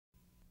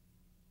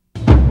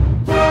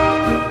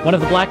One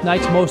of the Black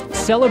Knights' most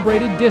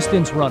celebrated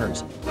distance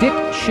runners, Dick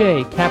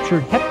Shea,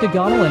 captured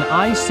heptagonal and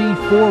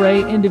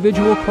IC4A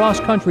individual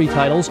cross-country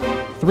titles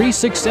 3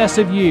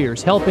 successive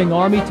years, helping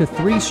Army to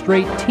 3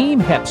 straight Team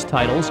Heps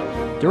titles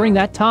during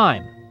that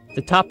time.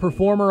 The top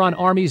performer on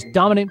Army's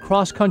dominant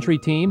cross-country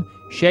team,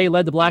 Shea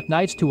led the Black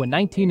Knights to a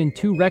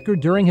 19-2 record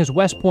during his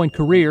West Point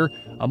career,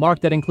 a mark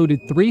that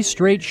included 3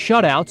 straight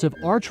shutouts of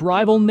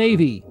arch-rival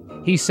Navy.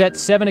 He set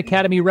 7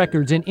 Academy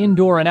records in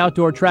indoor and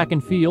outdoor track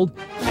and field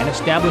and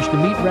established a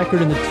meet record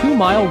in the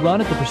 2-mile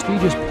run at the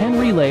prestigious Penn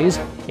Relays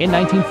in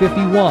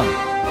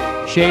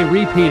 1951. Shea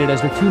repeated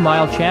as the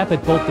 2-mile champ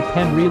at both the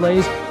Penn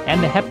Relays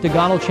and the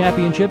Heptagonal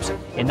Championships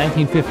in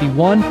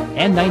 1951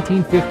 and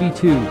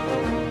 1952.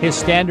 His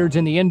standards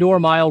in the indoor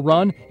mile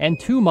run and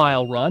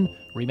 2-mile run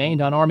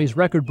remained on Army's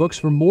record books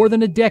for more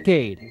than a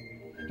decade.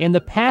 In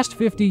the past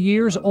 50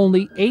 years,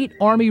 only 8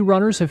 Army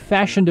runners have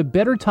fashioned a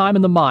better time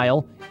in the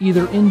mile,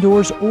 either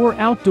indoors or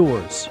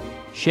outdoors.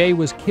 Shea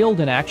was killed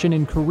in action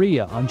in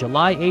Korea on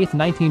July 8,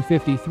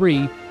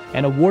 1953,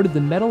 and awarded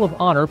the Medal of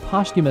Honor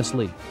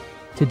posthumously.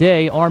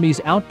 Today,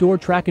 Army's outdoor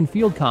track and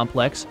field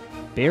complex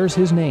bears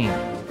his name.